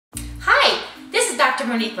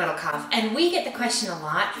Dr. Monique Middlecoff, and we get the question a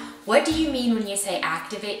lot, what do you mean when you say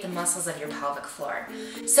activate the muscles of your pelvic floor?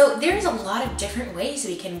 So there's a lot of different ways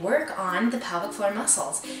we can work on the pelvic floor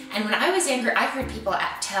muscles. And when I was younger, I heard people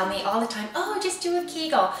tell me all the time, oh, just do a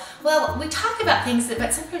Kegel. Well, we talk about things,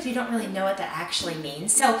 but sometimes we don't really know what that actually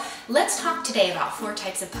means. So let's talk today about 4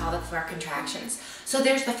 types of pelvic floor contractions. So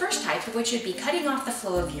there's the first type, which would be cutting off the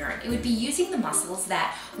flow of urine. It would be using the muscles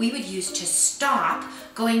that we would use to stop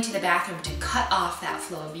going to the bathroom to cut off that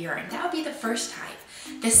flow of urine. That would be the first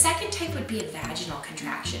type. The second type would be a vaginal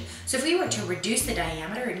contraction. So if we were to reduce the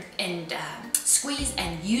diameter and squeeze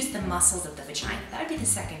and use the muscles of the vagina, that would be the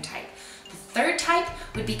second type. The third type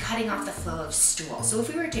would be cutting off the flow of stool. So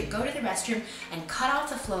if we were to go to the restroom and cut off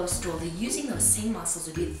the flow of stool, using those same muscles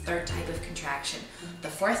would be the third type of contraction. The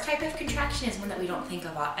fourth type of contraction is one that we don't think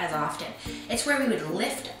of as often. It's where we would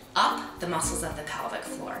lift up the muscles of the pelvic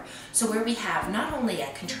floor. So where we have not only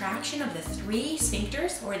a contraction of the 3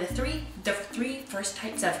 sphincters, or the three first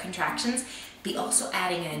types of contractions, be also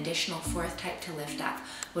adding an additional 4th type to lift up.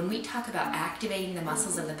 When we talk about activating the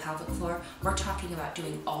muscles of the pelvic floor, we're talking about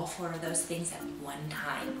doing all 4 of those things at one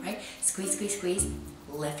time, right? Squeeze, squeeze, squeeze,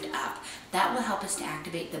 lift up. That will help us to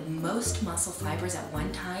activate the most muscle fibers at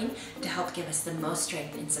one time to help give us the most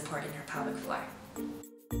strength and support in our pelvic floor.